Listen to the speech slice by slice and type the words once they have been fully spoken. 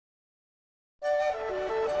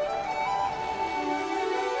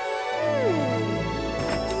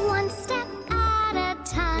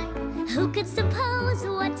Who could suppose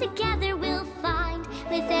what together we'll find?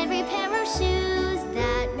 With every pair of shoes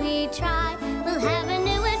that we try, we'll have a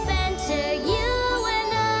new adventure, you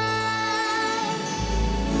and I.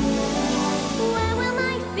 Where will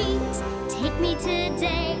my feet take me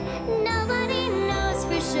today? Nobody knows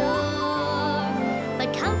for sure.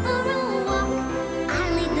 But come for a walk,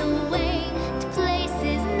 I'll lead the way to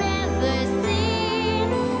places never seen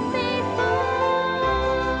before.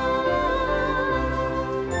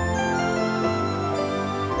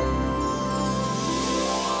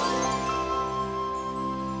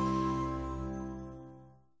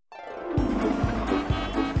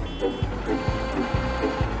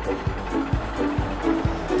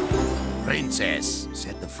 Princess,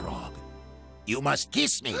 said the frog, you must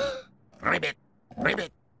kiss me. Ribbit,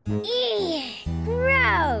 ribbit. Ew,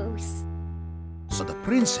 gross. So the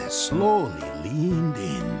princess slowly leaned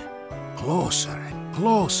in, closer and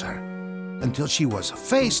closer, until she was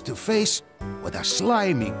face to face with a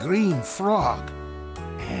slimy green frog.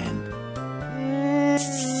 And...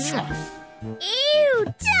 Ew,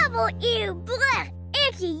 double ew, blech,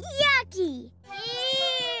 icky, yucky.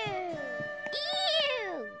 Ew,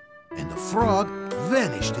 ew. and the frog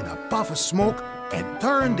vanished in a puff of smoke and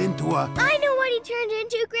turned into a... I know what he turned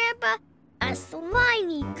into, Grandpa. A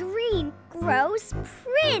slimy, green, gross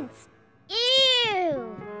prince.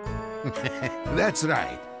 Ew. That's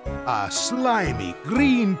right. A slimy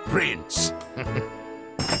green prince.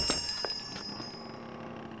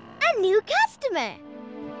 A new customer.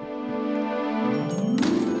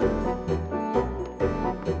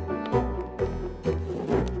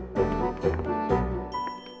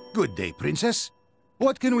 Good day, Princess.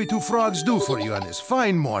 What can we two frogs do for you on this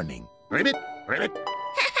fine morning? Ribbit, ribbit.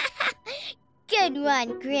 Good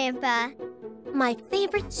one, Grandpa. My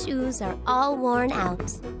favorite shoes are all worn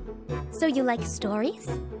out. So you like stories?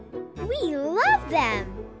 We love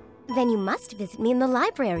them. Then you must visit me in the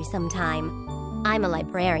library sometime. I'm a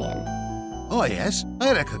librarian. Oh, yes,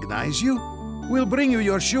 I recognize you. We'll bring you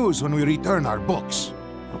your shoes when we return our books.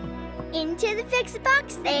 Into the fix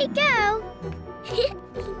box they go.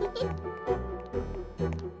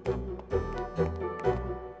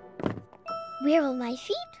 Where will my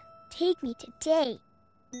feet take me today?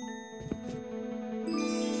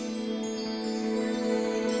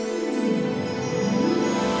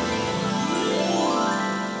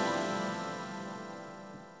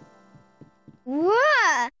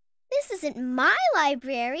 Whoa! This isn't my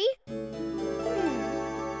library.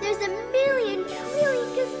 There's a million, trillion,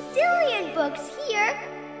 gazillion books here.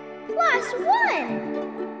 Plus one.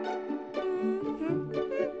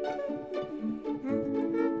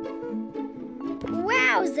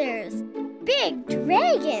 Wowzers! Big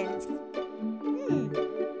dragons!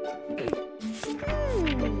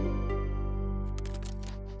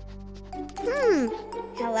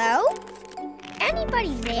 Hello?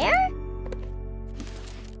 Anybody there?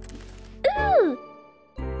 Ooh!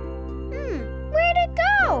 Where'd it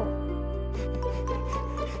go?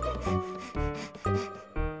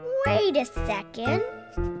 Wait a second.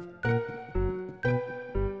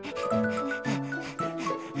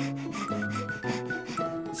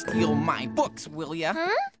 Steal my books, will ya? Huh?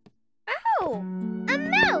 Oh, a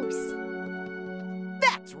mouse!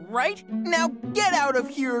 That's right! Now get out of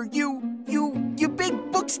here, you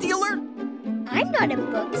big book stealer! I'm not a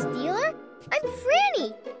book stealer. I'm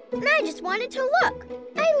Franny, and I just wanted to look.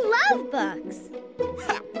 I love books.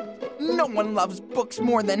 Ha! No one loves books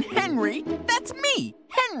more than Henry. That's me,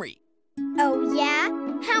 Henry. Oh, yeah?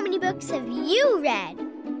 How many books have you read?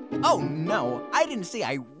 Oh, no, I didn't say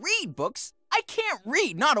I read books. I can't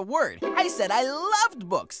read, not a word. I said I loved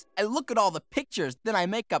books. I look at all the pictures, then I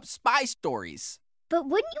make up spy stories. But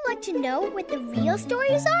wouldn't you like to know what the real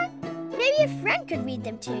stories are? Maybe a friend could read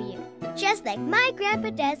them to you, just like my grandpa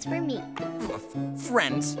does for me.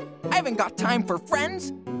 Friends? I haven't got time for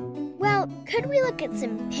friends. Well, could we look at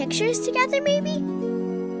some pictures together, maybe?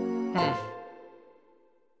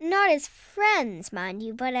 Not as friends, mind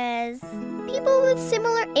you, but as people with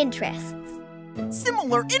similar interests.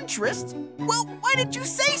 Similar interests? Well, why did you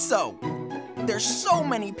say so? There's so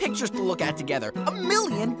many pictures to look at together. A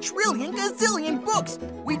million, trillion, gazillion books.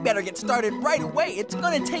 We'd better get started right away. It's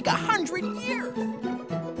gonna take 100 years.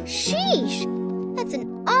 Sheesh! That's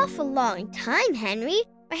an awful long time, Henry.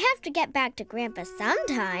 I have to get back to Grandpa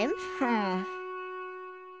sometime.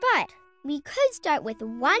 But we could start with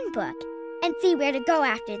one book and see where to go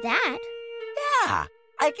after that. Yeah,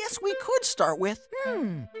 I guess we could start with,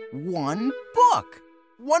 one book.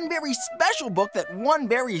 One very special book that one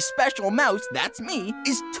very special mouse, that's me,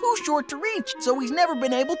 is too short to reach, so he's never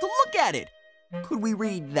been able to look at it. Could we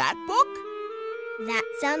read that book? That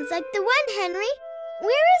sounds like the one, Henry.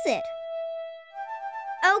 Where is it?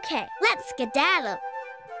 Okay, let's skedaddle.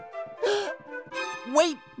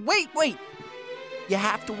 Wait. You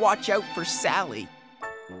have to watch out for Sally.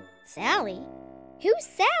 Sally? Who's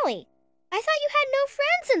Sally? I thought you had no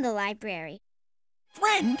friends in the library.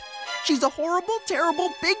 Friend? She's a horrible, terrible,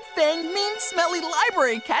 big-fanged, mean, smelly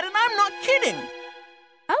library cat, and I'm not kidding.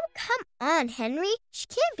 Oh, come on, Henry. She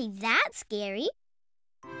can't be that scary.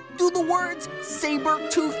 Do the words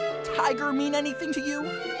saber-toothed tiger mean anything to you?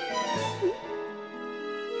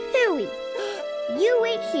 Hooey, you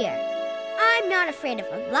wait here. I'm not afraid of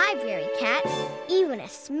a library cat, even a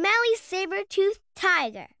smelly saber-toothed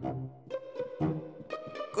tiger.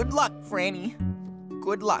 Good luck, Franny.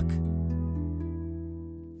 Good luck.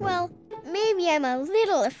 Well, maybe I'm a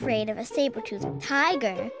little afraid of a saber-toothed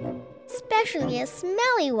tiger, especially a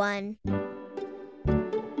smelly one.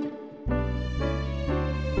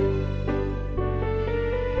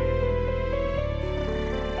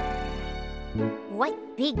 What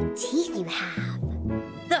big teeth you have.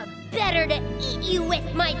 The better to eat you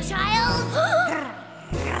with, my child.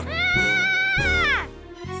 Ah!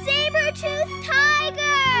 Saber-toothed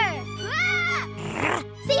tiger! Ah!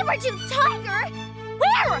 Saber-toothed tiger?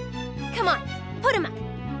 Where? Come on, put him up.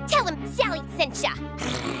 Tell him Sally sent ya.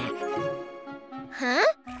 Huh?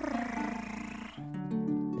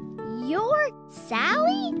 You're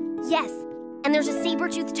Sally? Yes, and there's a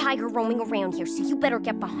saber-toothed tiger roaming around here, so you better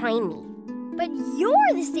get behind me. But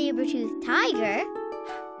you're the saber-toothed tiger.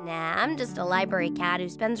 Nah, I'm just a library cat who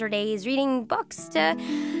spends her days reading books to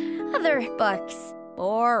other books.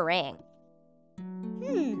 Boring.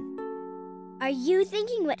 Are you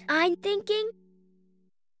thinking what I'm thinking?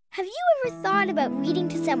 Have you ever thought about reading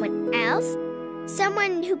to someone else?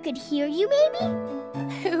 Someone who could hear you, maybe?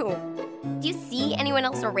 Who? Do you see anyone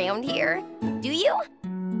else around here? Do you?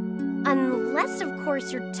 Unless, of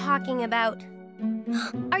course, you're talking about...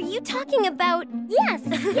 Are you talking about... Yes,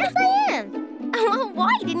 I am. Well,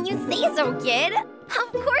 why didn't you say so, kid?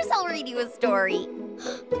 Of course I'll read you a story.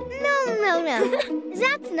 No.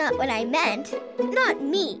 That's not what I meant. Not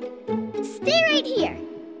me. Stay right here.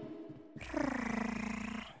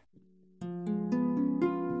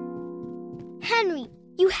 Henry,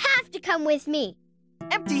 you have to come with me.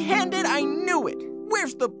 Empty-handed? I knew it.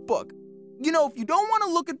 Where's the book? You know, if you don't want to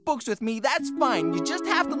look at books with me, that's fine. You just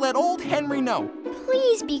have to let old Henry know.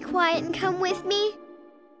 Please be quiet and come with me.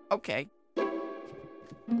 Okay.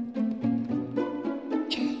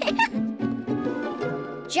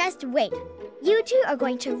 Just wait. You two are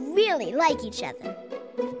going to really like each other.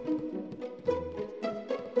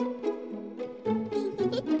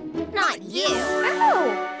 Not you.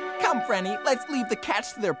 Oh! Come, Franny, let's leave the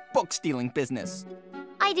cats to their book-stealing business.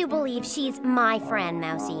 I do believe she's my friend,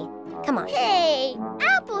 Mousy. Come on. Hey,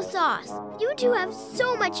 applesauce! You two have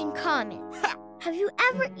so much in common. Ha! Have you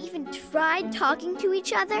ever even tried talking to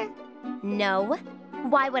each other? No.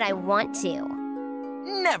 Why would I want to?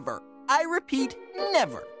 Never. I repeat,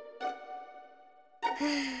 never.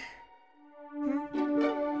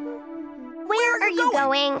 Where are you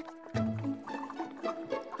going?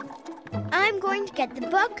 I'm going to get the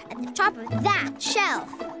book at the top of that shelf.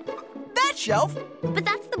 That shelf? But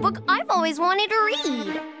that's the book I've always wanted to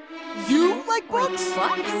read. You like books?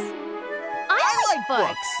 Books? I like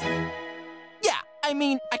books. Yeah, I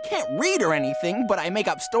mean, I can't read or anything, but I make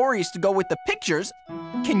up stories to go with the pictures.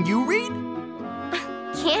 Can you read?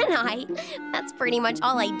 Can I? That's pretty much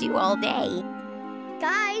all I do all day.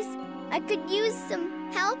 Guys, I could use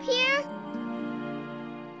some help here.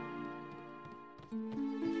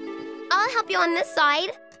 I'll help you on this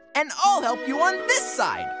side. And I'll help you on this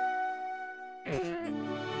side.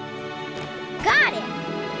 Got it!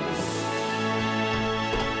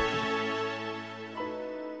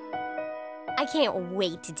 I can't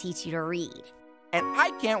wait to teach you to read. And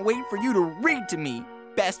I can't wait for you to read to me,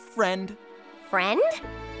 best friend. Friend?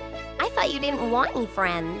 I thought you didn't want any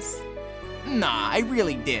friends. Nah, I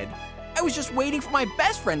really did. I was just waiting for my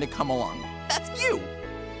best friend to come along. That's you.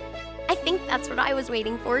 I think that's what I was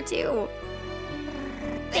waiting for, too.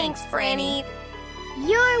 Thanks, Franny.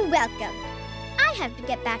 You're welcome. I have to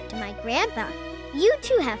get back to my grandpa. You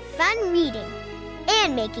two have fun reading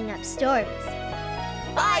and making up stories.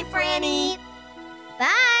 Bye, Franny.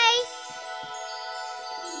 Bye!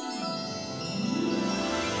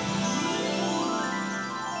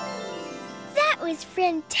 That was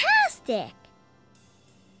fantastic!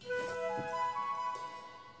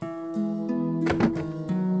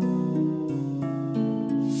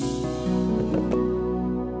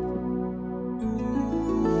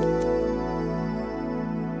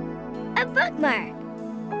 A bookmark.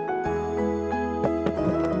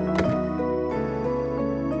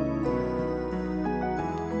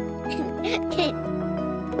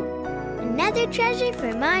 treasure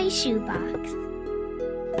for my shoebox.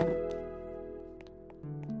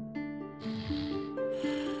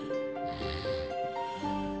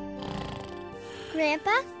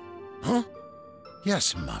 Grandpa, Huh?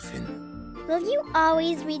 Yes, Muffin. will you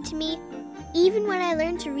always read to me, even when I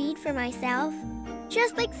learn to read for myself?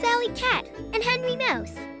 Just like Sally Cat and Henry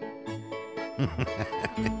Mouse.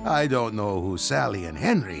 I don't know who Sally and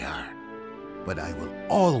Henry are, but I will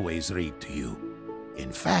always read to you.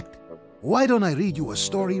 In fact, why don't I read you a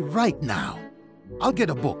story right now? I'll get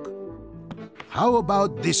a book. How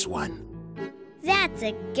about this one? That's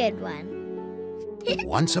a good one.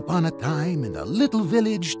 Once upon a time, in a little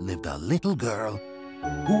village, lived a little girl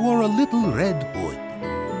who wore a little red hood.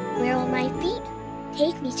 Where will my feet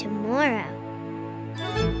take me tomorrow?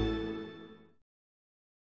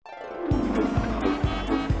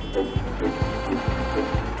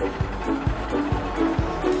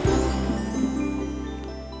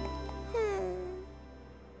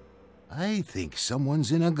 I think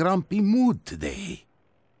someone's in a grumpy mood today.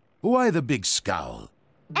 Why the big scowl?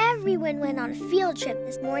 Everyone went on a field trip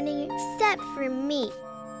this morning except for me.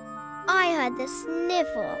 I had the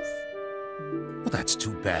sniffles. Well, that's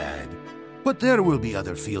too bad. But there will be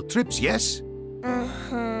other field trips, yes?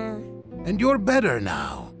 Uh-huh. And you're better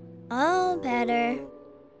now. All better.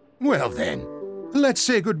 Well then, let's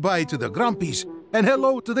say goodbye to the grumpies and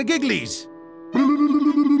hello to the gigglies.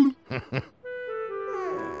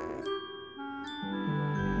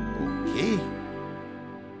 Okay.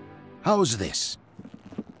 How's this?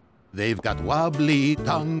 They've got wobbly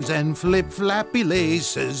tongues and flip-flappy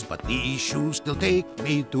laces, but these shoes still take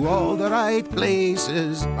me to all the right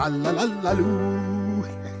places. La-la-la-la-loo.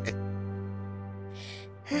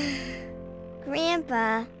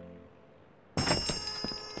 Grandpa.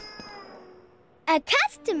 A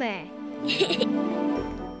customer.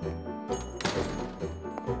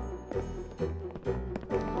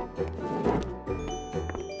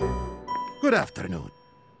 Good afternoon.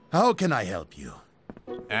 How can I help you?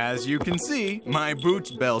 As you can see, my boots'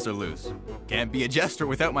 bells are loose. Can't be a jester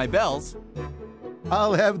without my bells.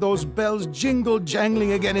 I'll have those bells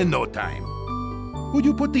jingle-jangling again in no time. Would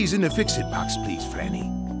you put these in the fix-it box, please, Franny?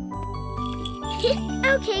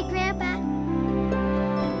 Okay, Grandpa.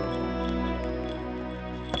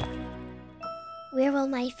 Where will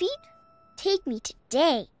my feet take me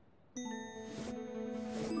today?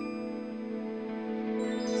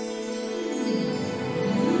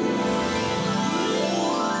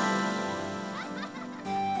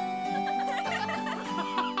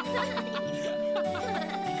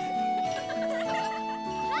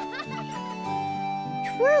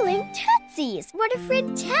 Twirling Tootsies! What a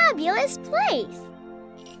fantabulous place!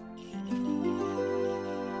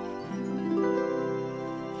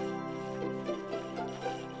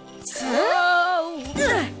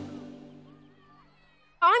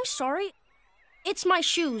 I'm sorry. It's my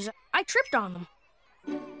shoes. I tripped on them.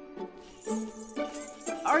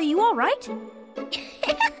 Are you all right?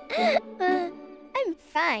 I'm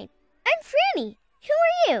fine. I'm Franny. Who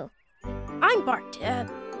are you? I'm Bart.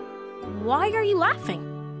 Why are you laughing?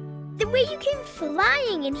 The way you came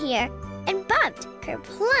flying in here and bumped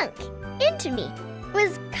kerplunk into me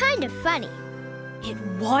was kind of funny. It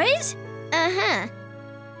was? Uh-huh.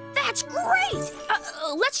 That's great!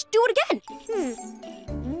 Let's do it again.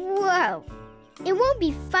 Whoa. It won't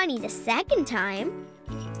be funny the second time.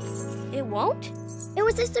 It won't? It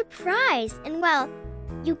was a surprise, and well,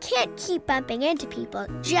 you can't keep bumping into people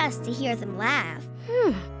just to hear them laugh.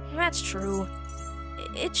 That's true.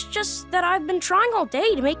 It's just that I've been trying all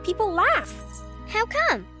day to make people laugh. How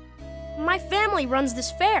come? My family runs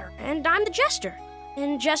this fair, and I'm the jester.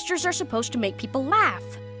 And jesters are supposed to make people laugh.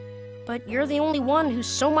 But you're the only one who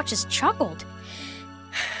so much as chuckled.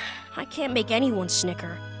 I can't make anyone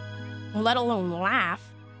snicker, let alone laugh.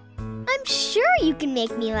 I'm sure you can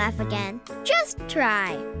make me laugh again. Just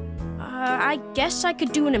try. I guess I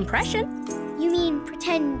could do an impression. You mean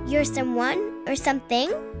pretend you're someone or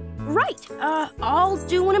something? Right. I'll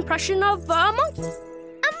do an impression of a monkey.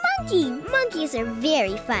 A monkey! Monkeys are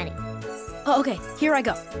very funny. Okay, here I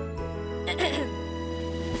go.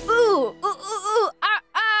 Ooh, ooh, ooh, ah,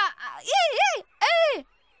 ah, yay, yay,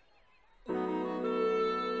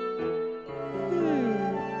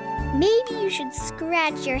 Maybe you should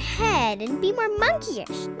scratch your head and be more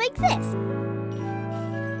monkeyish, like this.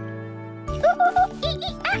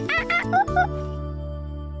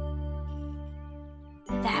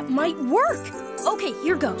 That might work. Okay,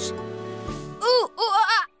 here goes. Ooh, ooh,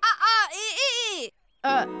 ah, ah,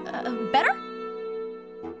 ah, better?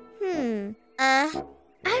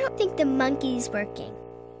 I don't think the monkey's working.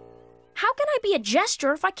 How can I be a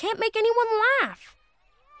jester if I can't make anyone laugh?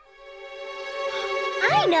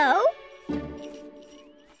 I know!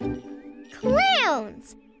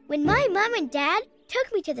 Clowns! When my mom and dad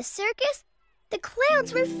took me to the circus, the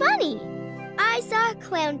clowns were funny. I saw a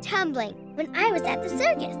clown tumbling when I was at the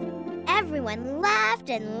circus. Everyone laughed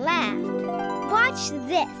and laughed. Watch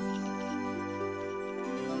this.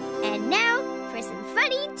 And now for some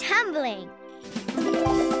funny tumbling.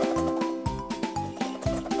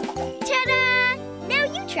 Ta-da! Now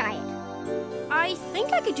you try it. I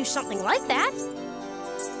think I could do something like that.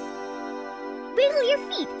 Wiggle your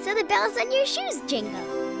feet so the bells on your shoes jingle.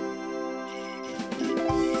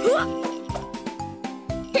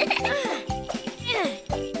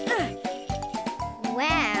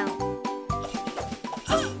 Wow.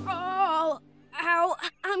 Oh, ow,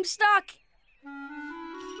 I'm stuck.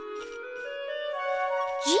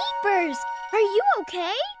 Jeepers! Are you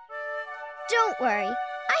okay? Don't worry.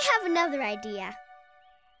 I have another idea.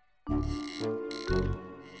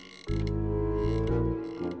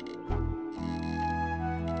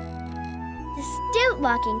 The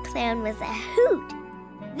stilt-walking clown was a hoot.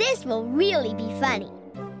 This will really be funny.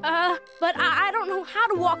 But I don't know how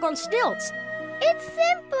to walk on stilts. It's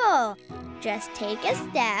simple. Just take a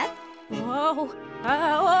step, Whoa,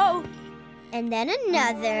 whoa, and then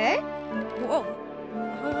another, whoa,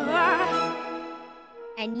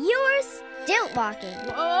 and you're stilt-walking.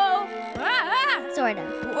 whoa, Sort of.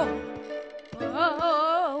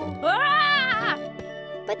 whoa,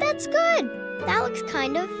 But that's good. That looks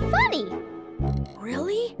kind of funny.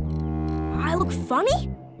 Really? I look funny?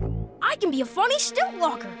 I can be a funny stilt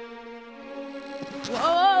walker.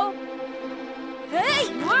 Whoa! Hey!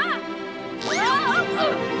 Whoa!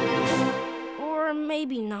 Or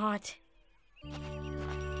maybe not.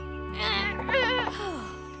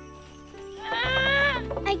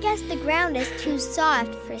 I guess the ground is too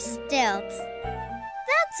soft for stilts.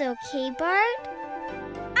 That's okay, Bart.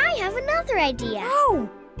 I have another idea. Oh!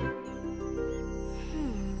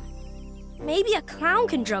 Maybe a clown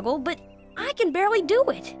can juggle, but I can barely do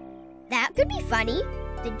it. That could be funny.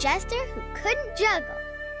 The jester who couldn't juggle.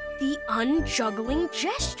 The unjuggling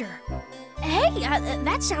jester. Hey,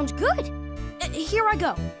 that sounds good. Here I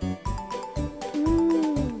go.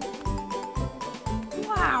 Ooh.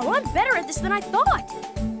 Wow, I'm better at this than I thought.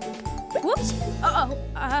 Whoops. Uh-oh.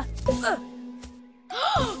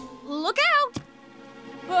 Look out!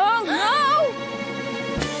 Oh, no!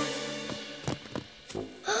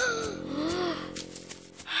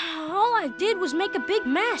 All I did was make a big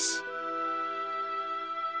mess.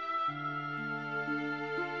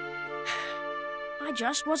 I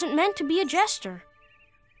just wasn't meant to be a jester.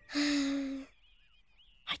 I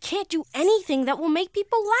can't do anything that will make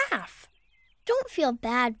people laugh. Don't feel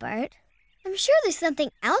bad, Bart. I'm sure there's something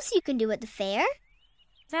else you can do at the fair.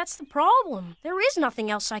 That's the problem. There is nothing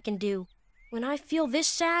else I can do. When I feel this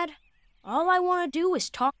sad, all I want to do is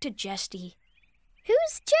talk to Jesty.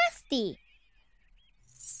 Who's Jesty?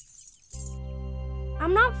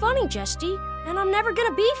 I'm not funny, Jesty, and I'm never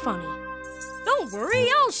gonna be funny. Don't worry,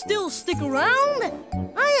 I'll still stick around.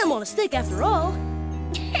 I am on a stick after all.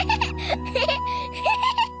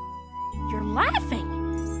 You're laughing.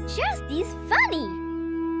 Jesty's funny.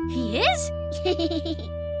 He is?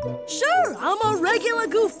 Sure, I'm a regular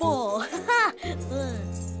goofball.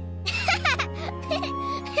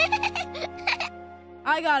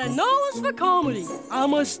 I got a nose for comedy.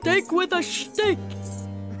 I'm a steak with a shtick.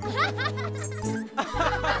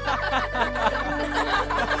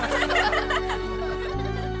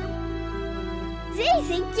 They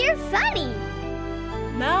think you're funny.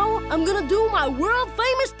 Now I'm gonna do my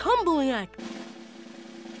world-famous tumbling act.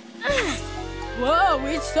 Whoa,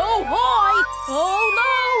 it's so high! Oh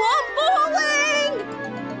no, I'm falling!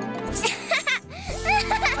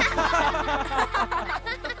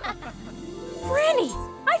 Franny,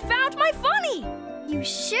 I found my funny! You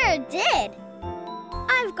sure did.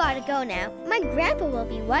 I've got to go now. My grandpa will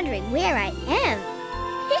be wondering where I am.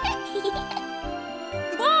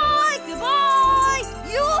 Goodbye, goodbye!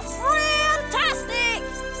 You're fantastic!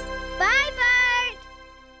 Bye, Bart.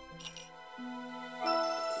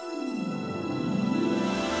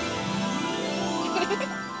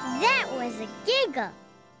 That was a giggle.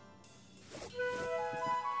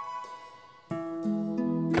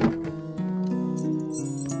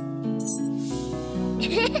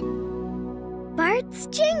 Bart's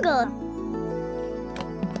jingle.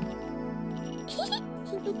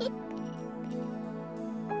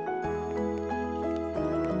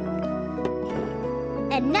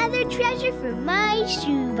 Another treasure for my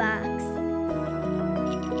shoebox.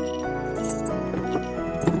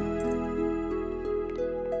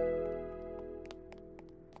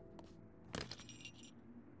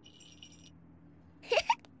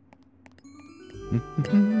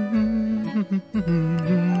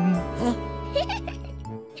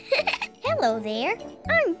 there.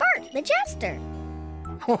 I'm Bart, the Jester.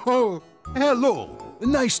 Oh, hello.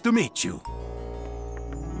 Nice to meet you.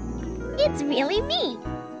 It's really me.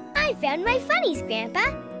 I found my funnies,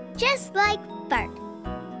 Grandpa, just like Bart.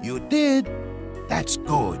 You did? That's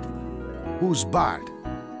good. Who's Bart?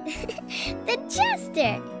 The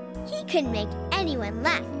Jester. He couldn't make anyone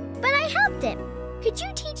laugh, but I helped him. Could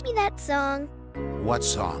you teach me that song? What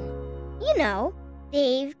song? You know,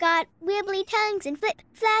 they've got wibbly tongues and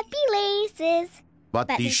flip-flappy laces. But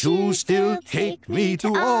the shoes still take me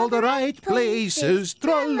to all the right places.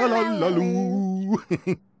 Tra-la-la-la-loo.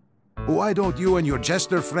 Why don't you and your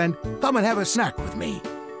Jester friend come and have a snack with me?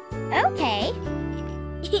 Okay.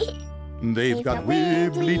 They've got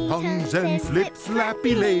wibbly tongues and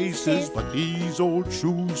flip-flappy laces, but these old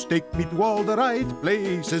shoes take me to all the right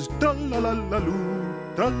places.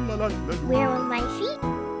 Tra-la-la-la-loo, tra-la-la-la-loo. Where will my feet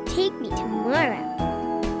take me tomorrow?